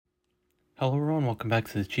Hello everyone, welcome back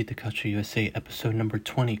to the CittaCalcioUsa episode number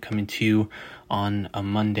 20, coming to you on a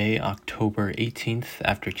Monday, October 18th,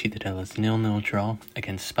 after Cittadella's 0-0 draw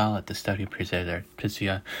against SPAL at the Stadio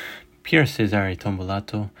Pier Cesare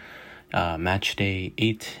Tombolato. Match day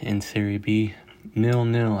 8 in Serie B,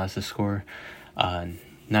 0-0 as the score.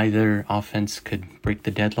 Neither offense could break the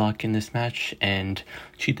deadlock in this match, and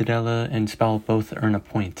Cittadella and SPAL both earn a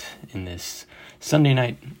point in this Sunday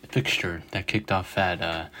night fixture that kicked off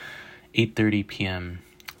at 8:30 p.m.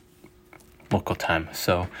 local time.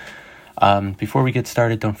 So before we get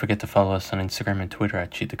started, don't forget to follow us on Instagram and Twitter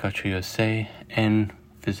at CittaCalcioUsa, and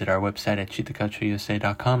visit our website at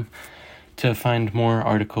CittaCalcioUsa.com to find more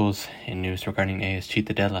articles and news regarding AS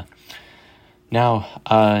Cittadella. Now,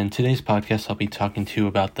 in today's podcast, I'll be talking to you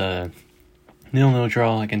about the 0-0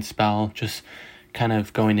 draw against SPAL, just kind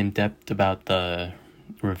of going in depth about the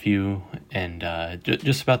review and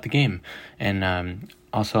just about the game. And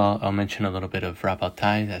also, I'll mention a little bit of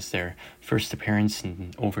Rabaltai as their first appearance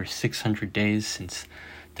in over 600 days since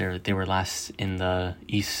they were last in the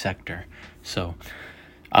East sector. So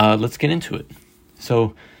let's get into it.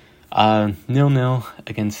 So 0-0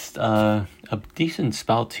 against a decent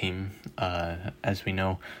SPAL team. As we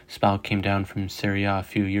know, SPAL came down from Serie A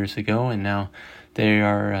few years ago, and now they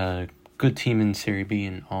are a good team in Serie B,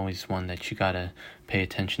 and always one that you gotta pay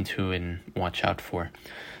attention to and watch out for.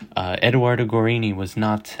 Edoardo Gorini was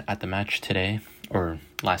not at the match today, or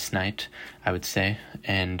last night, I would say,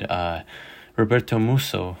 and Roberto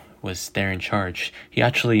Musso was there in charge.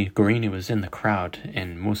 Gorini was in the crowd,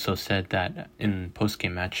 and Musso said that in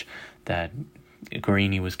post-game match that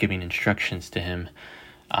Gorini was giving instructions to him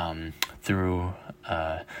through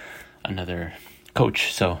another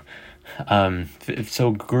coach. So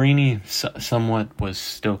Gorini somewhat was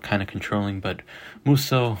still kind of controlling, but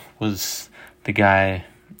Musso was the guy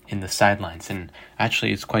in the sidelines. And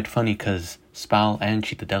actually, it's quite funny because SPAL and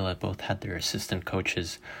Cittadella both had their assistant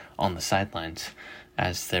coaches on the sidelines,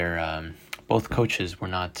 as their both coaches were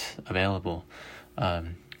not available.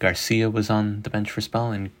 Garcia was on the bench for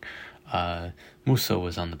SPAL, and Musso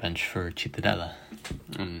was on the bench for Cittadella.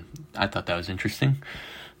 I thought that was interesting.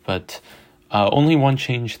 But only one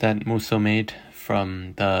change that Musso made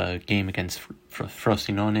from the game against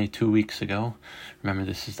Frosinone 2 weeks ago. Remember,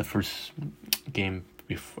 this is the first game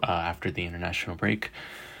after the international break.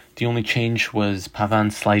 The only change was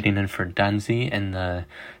Pavan sliding in for Danzi in the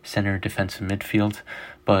center defensive midfield.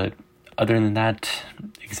 But other than that,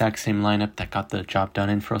 exact same lineup that got the job done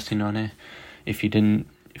in Frosinone. If you don't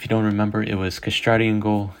remember, it was Castrati in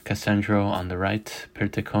goal, Cassandro on the right,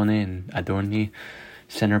 Pertecone and Adorni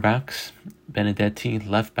center backs, Benedetti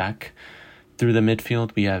left back. Through the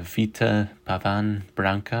midfield, we have Vita, Pavan,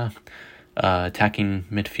 Branca, attacking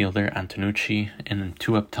midfielder Antonucci, and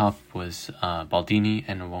two up top was Baldini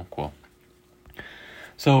and Nwankwo.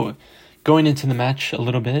 So, going into the match a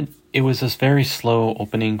little bit, it was a very slow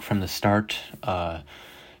opening from the start.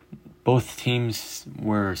 Both teams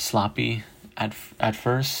were sloppy at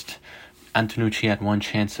first. Antonucci had one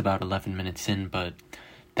chance about 11 minutes in, but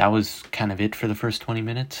that was kind of it for the first 20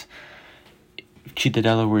 minutes.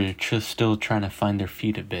 Cittadella were just still trying to find their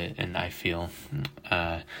feet a bit, and I feel.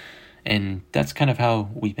 And that's kind of how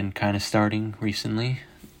we've been kind of starting recently.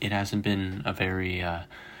 It hasn't been a very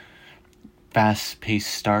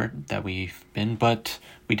fast-paced start that we've been, but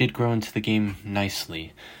we did grow into the game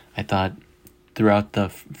nicely. I thought throughout the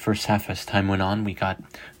first half, as time went on, we got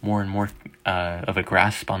more and more of a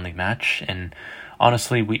grasp on the match, and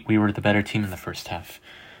honestly, we were the better team in the first half.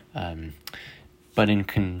 But in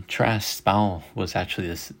contrast, SPAL was actually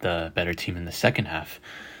the better team in the second half.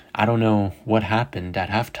 I don't know what happened at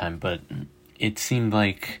halftime, but it seemed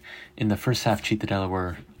like in the first half, Cittadella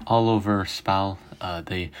were all over SPAL.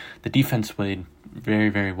 The defense played very,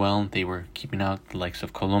 very well. They were keeping out the likes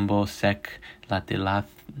of Colombo, Sec, Latelaf,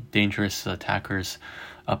 dangerous attackers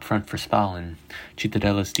up front for SPAL, and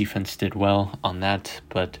Cittadella's defense did well on that.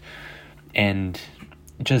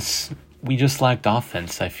 We just lacked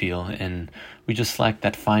offense, I feel, and we just lacked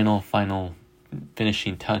that final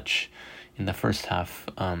finishing touch in the first half.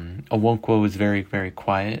 Nwankwo was very, very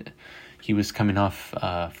quiet. He was coming off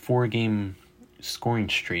a 4-game scoring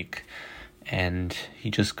streak, and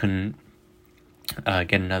he just couldn't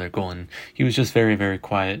get another goal, and he was just very, very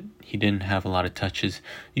quiet. He didn't have a lot of touches.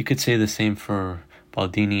 You could say the same for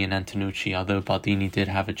Baldini and Antonucci, although Baldini did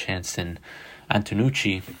have a chance, and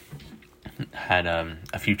Antonucci had a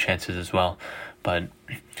few chances as well. But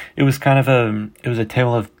it was kind of a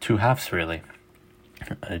tale of two halves, really.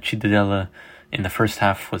 Cittadella in the first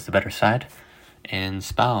half was the better side, and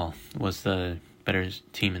SPAL was the better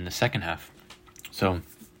team in the second half. So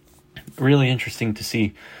really interesting to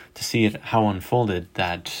see it how unfolded.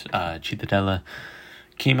 That Cittadella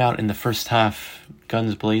came out in the first half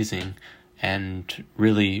guns blazing, and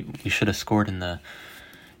really we should have scored in the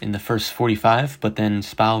first 45, but then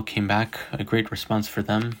SPAL came back, a great response for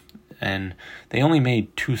them, and they only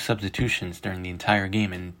made 2 substitutions during the entire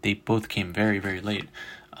game, and they both came very, very late.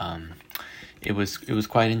 It was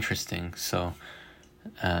quite interesting. So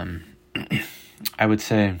I would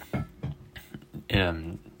say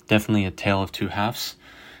definitely a tale of two halves,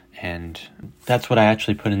 and that's what I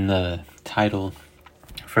actually put in the title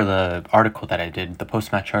for the article that I did, the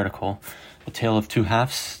post-match article. A tale of two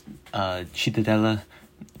halves. Cittadella,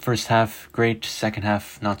 first half great, second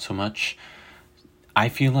half not so much. I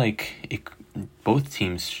feel like both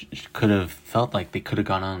teams could have felt like they could have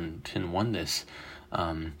gone on and won this.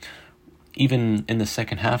 Even in the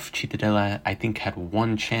second half, Cittadella, I think, had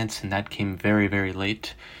one chance, and that came very, very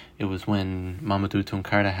late. It was when Mamadou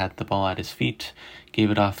Tunkarda had the ball at his feet, gave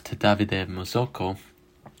it off to Davide Mozzocco,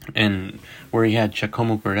 and where he had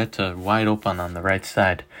Giacomo Beretta wide open on the right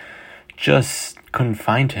side. Just couldn't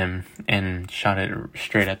find him and shot it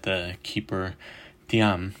straight at the keeper,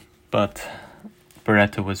 Diam, but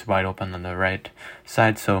Beretta was wide open on the right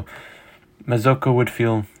side, so Mozzocco would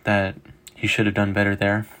feel that he should have done better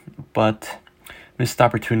there, but missed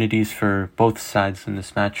opportunities for both sides in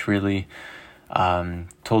this match really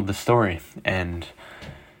told the story, and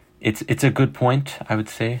it's a good point, I would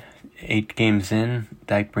say. 8 games in,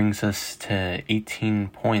 that brings us to 18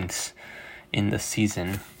 points in the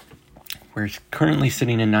season. We're currently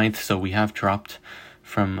sitting in 9th, so we have dropped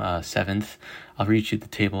from 7th. I'll read you the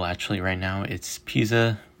table actually right now. It's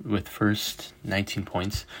Pisa with first, 19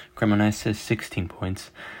 points. Cremonese, 16 points.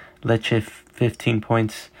 Lecce, 15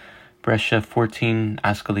 points. Brescia, 14.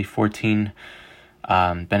 Ascoli, 14.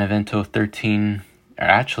 Benevento, 13. Or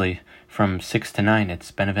actually, from 6 to 9,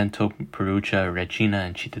 it's Benevento, Perugia, Regina,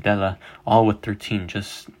 and Cittadella, all with 13,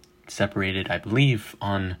 just separated, I believe,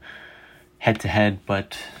 on head-to-head,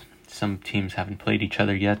 but some teams haven't played each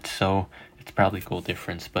other yet, so it's probably goal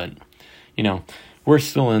difference. But, we're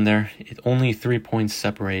still in there. Only 3 points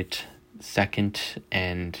separate 2nd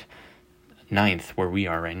and 9th, where we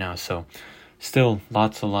are right now. So still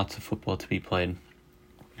lots of football to be played.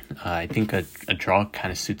 I think a draw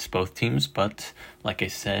kind of suits both teams, but like I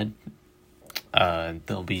said,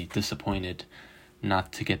 they'll be disappointed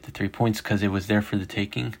not to get the 3 points because it was there for the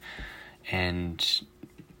taking, and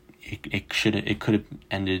it could have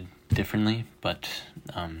ended differently, but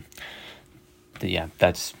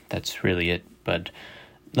that's really it. But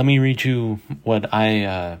let me read you what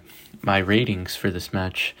my ratings for this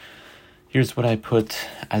match. Here's what I put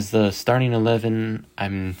as the starting 11.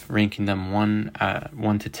 I'm ranking them 1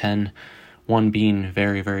 to 10, 1 being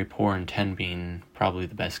very, very poor and 10 being probably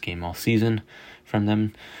the best game all season from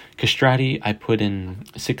them. Castrati, I put in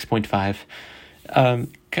 6.5.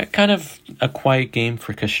 Kind of a quiet game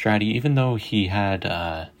for Castrati, even though he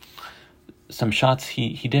had some shots.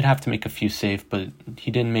 He did have to make a few saves, but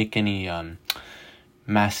he didn't make any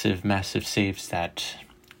massive saves that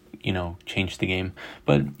changed the game.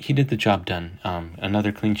 But he did the job done.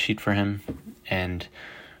 Another clean sheet for him, and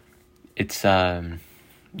it's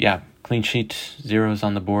clean sheet, 0s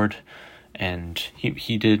on the board, and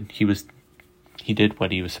he did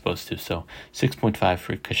what he was supposed to. So 6.5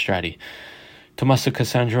 for Castrati. Tommaso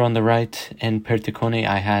Cassandro on the right, and Perticone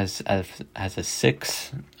I has a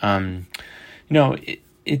 6.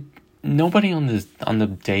 Nobody on the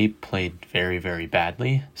day played very, very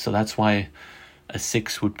badly, so that's why a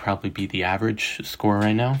 6 would probably be the average score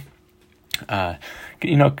right now.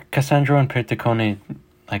 Cassandro and Perticone,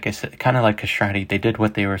 like I said, kind of like Castrati, they did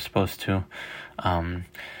what they were supposed to.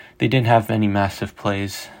 They didn't have any massive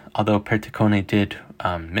plays, although Perticone did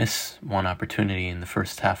miss one opportunity in the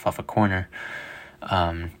first half off a corner.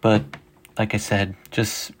 But like I said,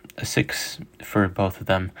 just a 6 for both of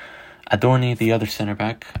them. Adorni, the other center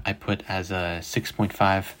back, I put as a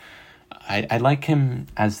 6.5. I like him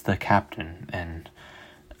as the captain, and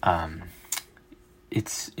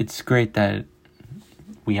it's great that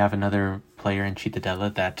we have another player in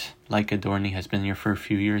Cittadella that, like Adorni, has been here for a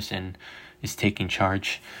few years and is taking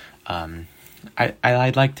charge.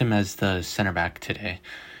 I liked him as the center back today,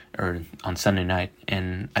 or on Sunday night,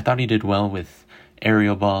 and I thought he did well with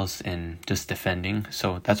aerial balls and just defending,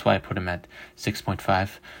 so that's why I put him at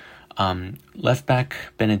 6.5. Left back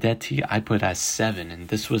Benedetti I put as 7, and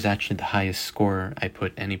this was actually the highest score I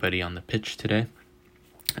put anybody on the pitch today.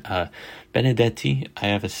 Benedetti I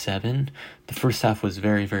have a 7. The first half was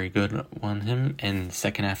very, very good on him, and the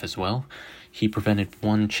second half as well. He prevented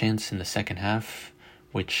one chance in the second half,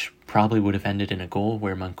 which probably would have ended in a goal,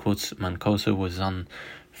 where Mancoso was on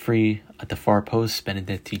free at the far post.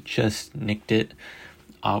 Benedetti just nicked it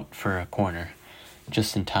out for a corner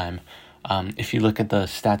just in time. If you look at the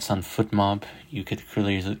stats on FootMob, you could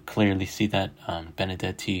clearly see that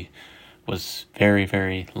Benedetti was very,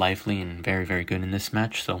 very lively and very, very good in this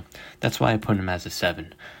match. So that's why I put him as a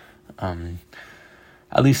 7.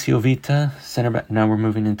 Alicio Vita, center back. Now we're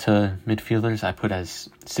moving into midfielders. I put as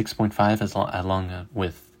 6.5 along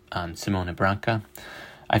with Simone Branca.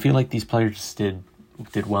 I feel like these players did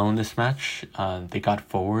well in this match. They got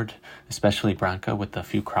forward, especially Branca with a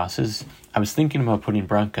few crosses. I was thinking about putting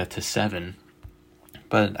Branca to 7,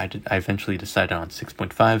 but I eventually decided on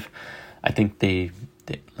 6.5. I think they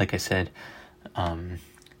like I said,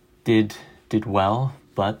 did well,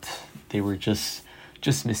 but they were just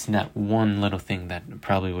missing that one little thing that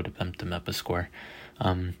probably would have bumped them up a score.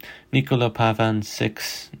 Nicola Pavan,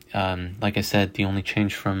 6. Like I said, the only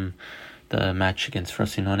change from the match against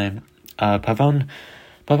Frosinone.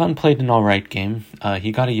 Pavan played an alright game.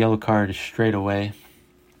 He got a yellow card straight away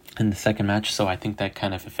in the second match, so I think that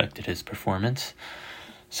kind of affected his performance.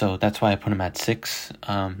 So that's why I put him at 6.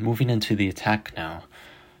 Moving into the attack now.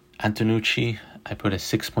 Antonucci, I put a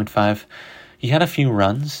 6.5. He had a few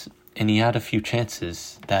runs, and he had a few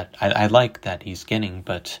chances that I like that he's getting,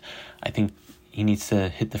 but I think he needs to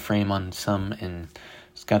hit the frame on some, and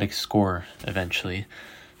he's got to score eventually.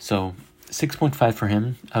 So 6.5 for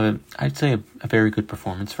him. I'd say a very good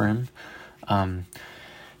performance for him.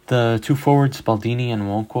 The two forwards, Baldini and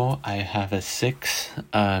Wonko, I have a 6.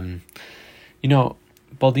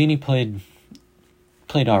 Baldini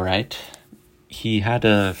played all right. He had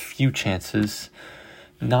a few chances,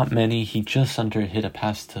 not many. He just hit a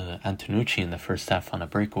pass to Antonucci in the first half on a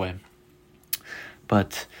breakaway.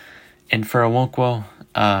 And for Wonko,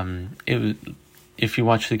 if you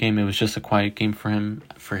watch the game, it was just a quiet game for him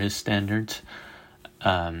for his standards.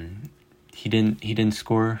 He didn't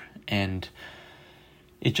score, and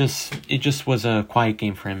it just was a quiet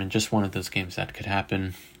game for him, and just one of those games that could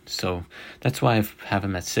happen. So that's why I have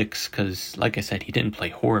him at 6, because like I said, he didn't play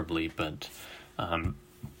horribly, but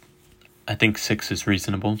I think 6 is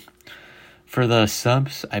reasonable. For the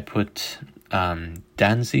subs, I put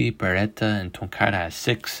Danzi, Beretta, and Tonkara at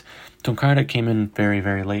 6. Tonkara came in very,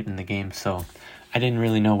 very late in the game, so I didn't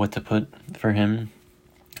really know what to put for him.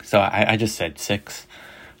 So I just said 6,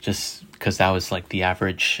 just because that was like the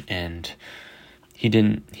average, and he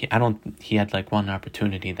had like one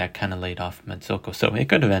opportunity that kind of laid off Mazzocco, so it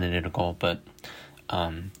could have ended in a goal, but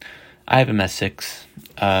I have him at 6.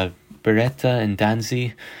 Beretta and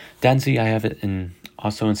Danzi, I have it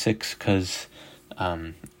also in 6, because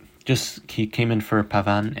he came in for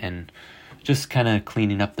Pavan and just kind of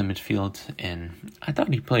cleaning up the midfield, and I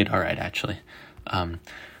thought he played all right, actually.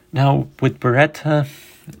 Now, with Beretta,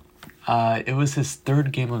 it was his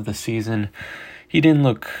 3rd game of the season. He didn't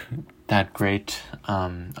look that great,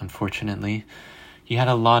 unfortunately. He had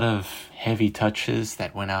a lot of heavy touches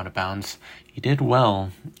that went out of bounds. He did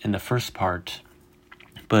well in the first part,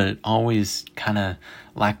 but always kind of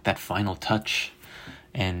lacked that final touch,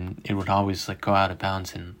 and it would always go out of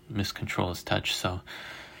bounds and miscontrol his touch. So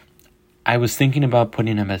I was thinking about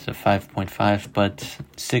putting him as a 5.5, but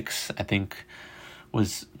 6 I think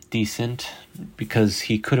was decent, because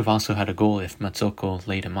he could have also had a goal if Mazzocco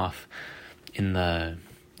laid him off in the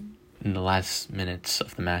last minutes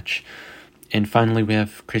of the match. And finally, we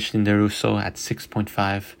have Christian De Russo at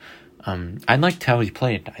 6.5. I liked how he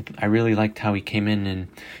played. I really liked how he came in, and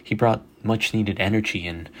he brought much needed energy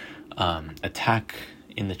and attack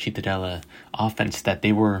in the Cittadella offense that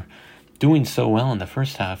they were doing so well in the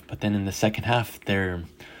first half, but then in the second half, their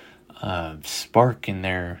spark and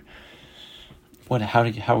their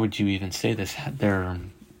how would you even say this? Their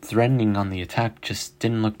threatening on the attack just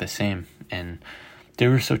didn't look the same, and De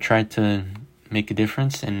Russo tried to make a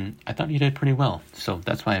difference, and I thought he did pretty well. So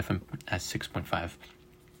that's why I have him at 6.5.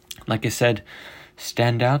 Like I said,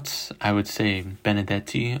 standouts, I would say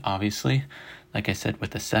Benedetti, obviously. Like I said,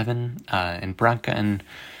 with a 7, and Branca.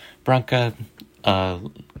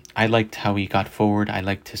 I liked how he got forward. I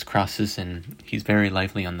liked his crosses, and he's very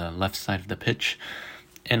lively on the left side of the pitch.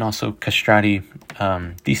 And also Castrati,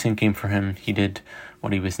 decent game for him. He did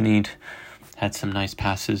what he was needed, had some nice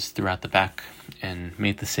passes throughout the back, and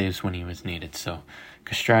made the saves when he was needed. So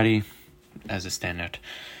Castrati as a standout.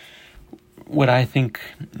 What I think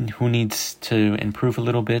who needs to improve a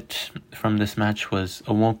little bit from this match was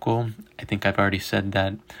Wonko. I think I've already said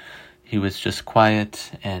that he was just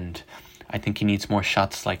quiet, and I think he needs more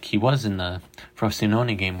shots like he was in the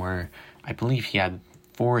Frosinone game, where I believe he had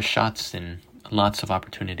 4 shots and lots of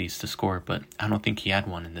opportunities to score, but I don't think he had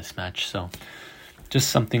one in this match. So just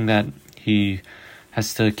something that he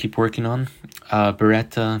has to keep working on.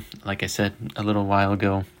 Beretta, like I said a little while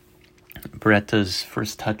ago, Beretta's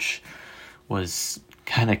first touch was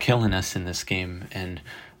kind of killing us in this game, and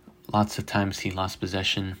lots of times he lost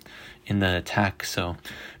possession in the attack. So,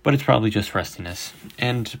 but it's probably just rustiness.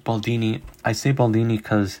 And Baldini, I say Baldini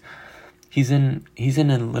because he's in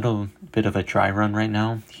a little bit of a dry run right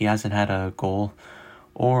now. He hasn't had a goal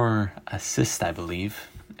or assist, I believe,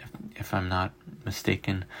 if I'm not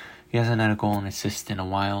mistaken. He hasn't had a goal and assist in a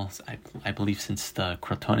while. I believe since the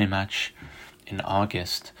Crotone match in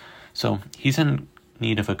August. So he's in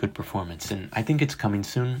need of a good performance, and I think it's coming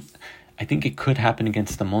soon. I think it could happen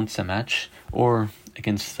against the Monza match or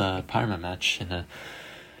against the Parma match in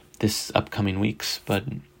this upcoming weeks. But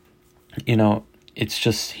it's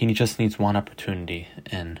just he just needs one opportunity,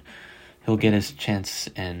 and he'll get his chance.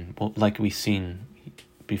 And like we've seen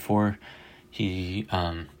before, he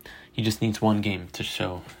just needs one game to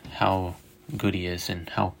show how good he is and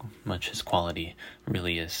how much his quality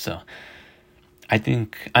really is. So I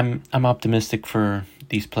think I'm optimistic for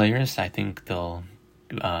these players. I think they'll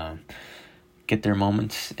get their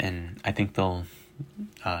moments, and I think they'll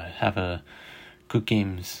have a good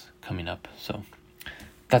games coming up. So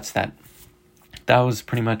that's that. That was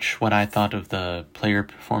pretty much what I thought of the player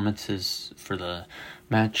performances for the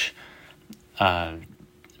match. I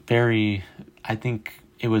think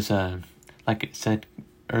it was like I said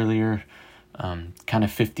earlier, kind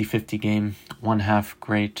of 50-50 game. One half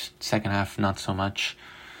great, second half not so much.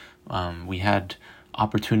 We had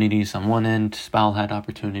opportunities on one end, SPAL had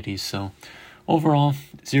opportunities. So overall,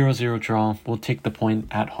 0-0 draw. We'll take the point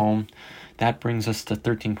at home. That brings us to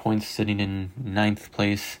 13 points, sitting in 9th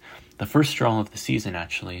place. The first draw of the season,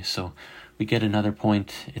 actually. So we get another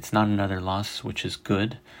point. It's not another loss, which is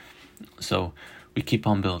good. So we keep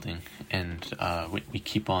on building, and we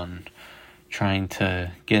keep on trying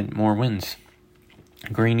to get more wins.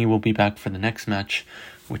 Greeny will be back for the next match,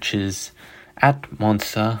 which is at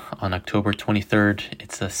Monza on October 23rd.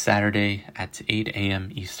 It's a Saturday at 8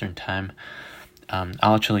 a.m. Eastern Time.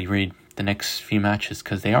 I'll actually read the next few matches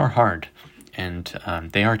because they are hard and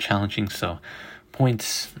they are challenging. So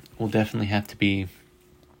points will definitely have to be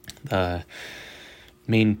the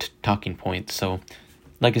main talking point. So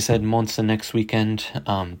like I said, Monza next weekend.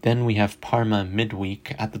 Then we have Parma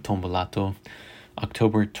midweek at the Tombolato,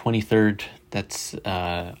 October 23rd. That's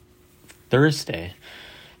Thursday.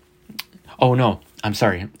 Oh, no, I'm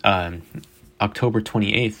sorry. October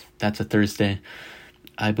 28th. That's a Thursday.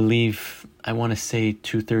 I believe, I want to say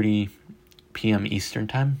 2:30 p.m. Eastern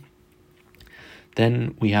Time.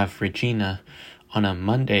 Then we have Regina on a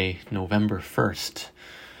Monday, November 1st.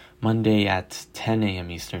 Monday at 10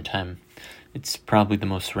 a.m. Eastern Time. It's probably the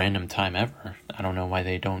most random time ever. I don't know why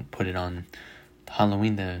they don't put it on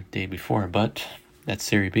Halloween the day before, but that's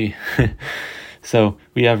Serie B. So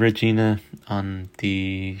we have Regina on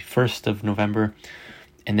the 1st of November,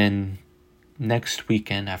 and then next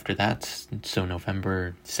weekend after that, so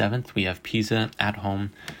November 7th, we have Pisa at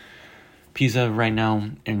home. Pisa right now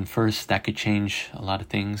in first. That could change a lot of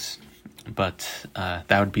things, but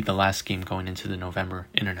that would be the last game going into the November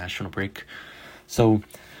international break. So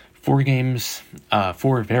 4 games,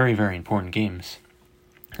 4 very, very important games,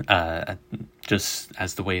 just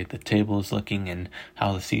as the way the table is looking and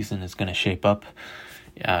how the season is going to shape up.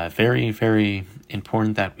 Very, very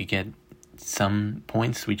important that we get some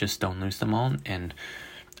points. We just don't lose them all. And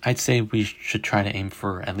I'd say we should try to aim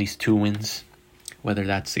for at least 2 wins, whether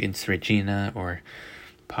that's against Regina or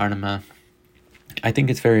Parma. I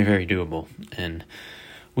think it's very, very doable. And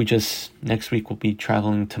next week we'll be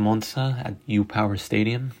traveling to Monza at U-Power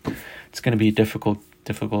Stadium. It's going to be a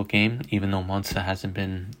difficult game, even though Monza hasn't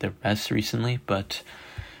been the best recently, but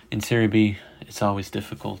in Serie B, it's always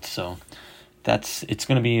difficult. So it's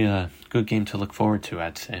going to be a good game to look forward to,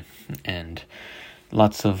 I'd say. And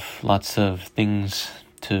lots of things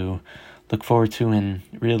to look forward to, and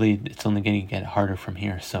really it's only going to get harder from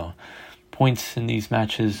here. So points in these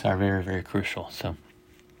matches are very, very crucial. So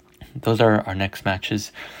those are our next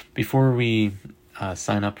matches. Before we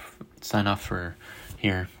sign off for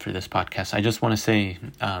this podcast, I just want to say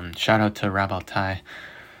shout out to Rabaltai.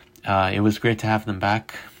 It was great to have them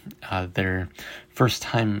back. Their first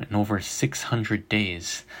time in over 600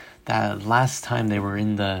 days. That last time they were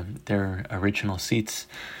in their original seats,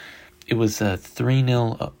 it was a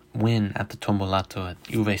 3-0 win at the Tombolato at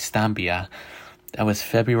Juve Stabia. That was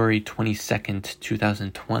February 22nd,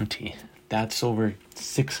 2020. That's over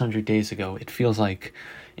 600 days ago. It feels like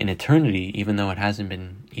an eternity, even though it hasn't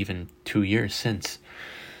been even 2 years since.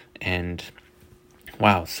 And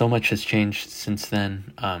wow, so much has changed since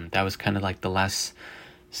then. That was kind of like the last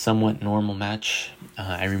somewhat normal match.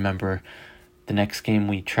 I remember The next game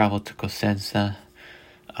we traveled to Cosenza.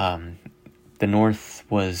 The north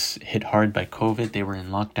was hit hard by COVID. They were in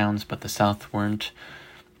lockdowns, but the south weren't.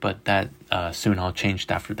 But that soon all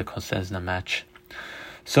changed after the Cosenza match.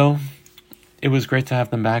 So it was great to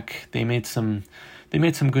have them back. They made some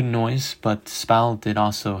good noise, but SPAL did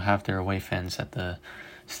also have their away fans at the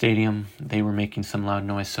stadium. They were making some loud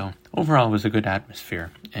noise, so overall it was a good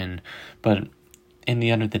atmosphere. But in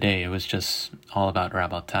the end of the day, it was just all about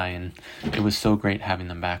Rabotai, and it was so great having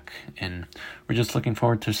them back. And we're just looking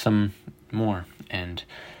forward to some more, and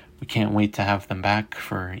we can't wait to have them back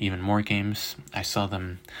for even more games. I saw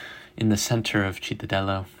them in the center of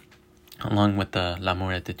Cittadella, along with the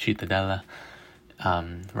L'Amore de Cittadella,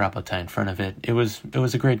 Rabotai in front of it. It was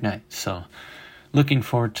a great night, so looking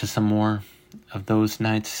forward to some more of those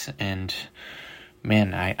nights, and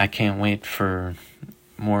man, I can't wait for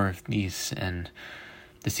more of these. And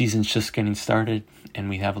the season's just getting started, and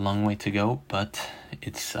we have a long way to go, but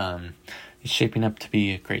it's shaping up to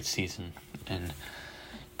be a great season. And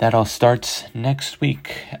that all starts next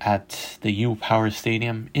week at the U Power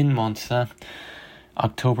Stadium in Monza,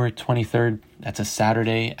 October 23rd. That's a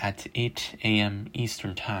Saturday at 8 a.m.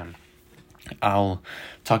 Eastern Time. I'll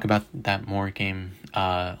talk about that more game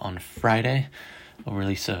on Friday. I'll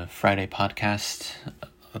release a Friday podcast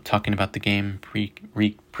talking about the game,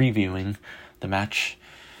 previewing the match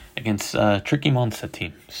against a tricky Monza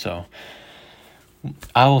team. So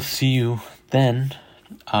I will see you then.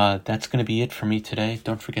 That's going to be it for me today.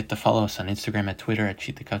 Don't forget to follow us on Instagram and Twitter at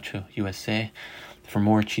CittaCalcioUsa for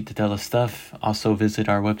more Cittadella stuff. Also visit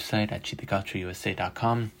our website at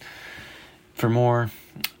CittaCalcioUsa.com for more.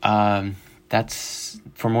 That's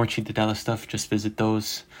for more Cittadella stuff. Just visit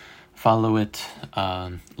those, follow it,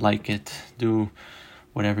 like it, do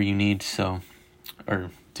whatever you need.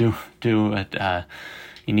 Or do what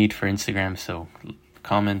you need for Instagram. So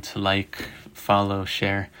comment, like, follow,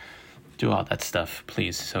 share, do all that stuff,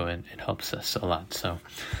 please. So it helps us a lot. So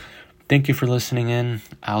thank you for listening in.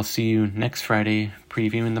 I'll see you next Friday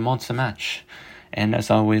previewing the Monza match. And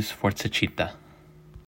as always, Forza Citta.